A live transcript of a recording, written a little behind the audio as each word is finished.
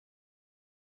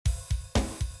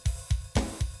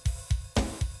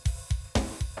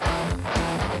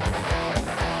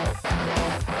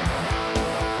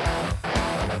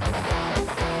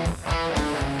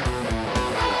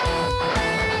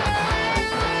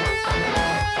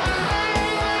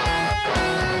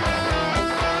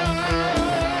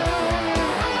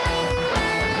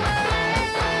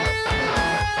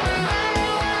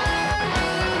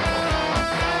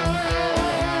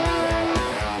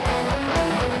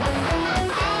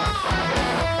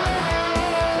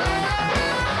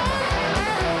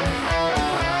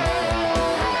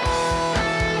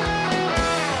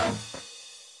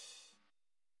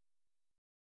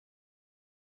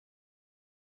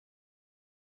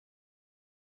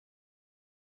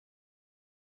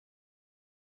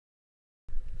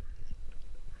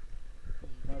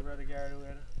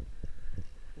Uyeda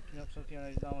hooking up something on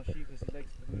his damashi because he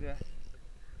likes to do that.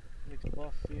 He likes to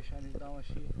buff fish on his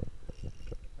damashi.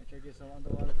 I try to get some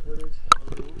underwater footage.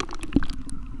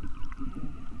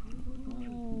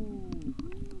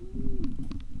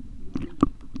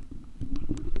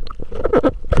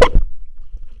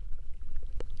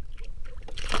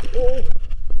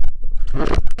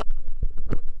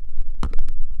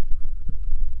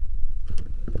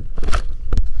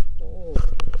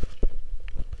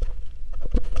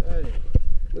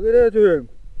 Look at that to him.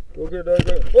 Look at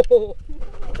that. Oh.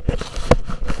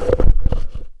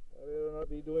 I will not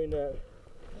be doing that.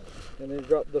 And then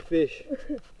drop the fish.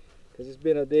 Because it's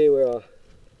been a day where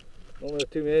don't have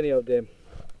too many of them.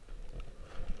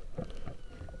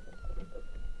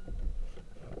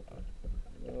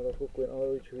 Now the hook went all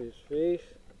the way to his face.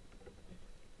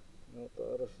 Now the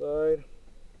other side.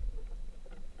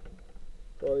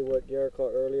 Probably what Garrett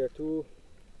caught earlier too.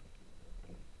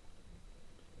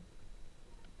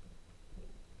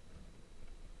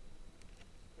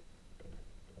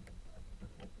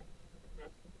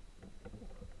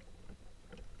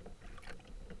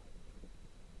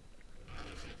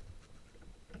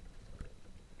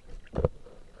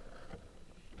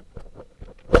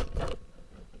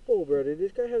 Oh, bro, did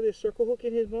this guy have this circle hook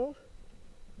in his mouth?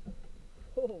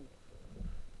 Oh.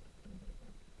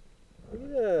 Look at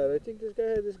that. I think this guy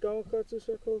had this gamakatsu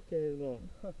circle hook in his mouth.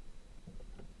 Huh.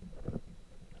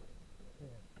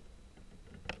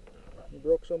 He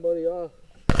broke somebody off.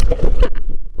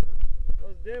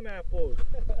 Those damn apples.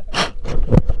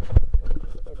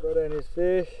 My brother and his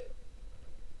fish.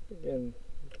 Again,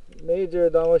 major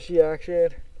damashi action.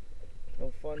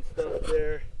 Some fun stuff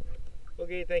there.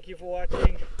 Okay, thank you for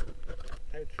watching.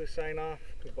 Time to sign off.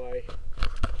 Goodbye.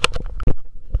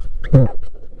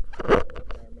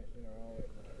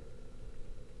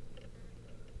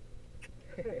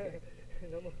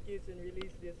 No more kids and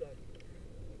release this one.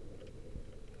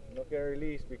 I'm not gonna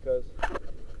release because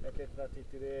I catch nothing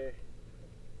today.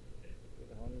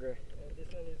 Get hungry.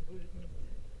 This one is good to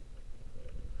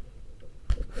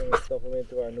eat. Let me stuff them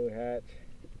into our new hatch.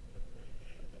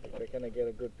 If I can get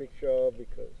a good picture of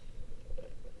because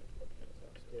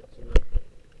it's sketchy.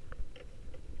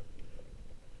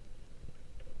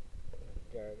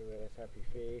 Garrett with his happy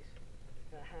face.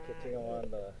 Catching him on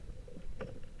the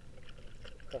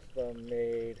custom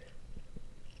made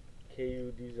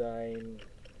KU design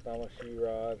damashi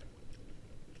rod.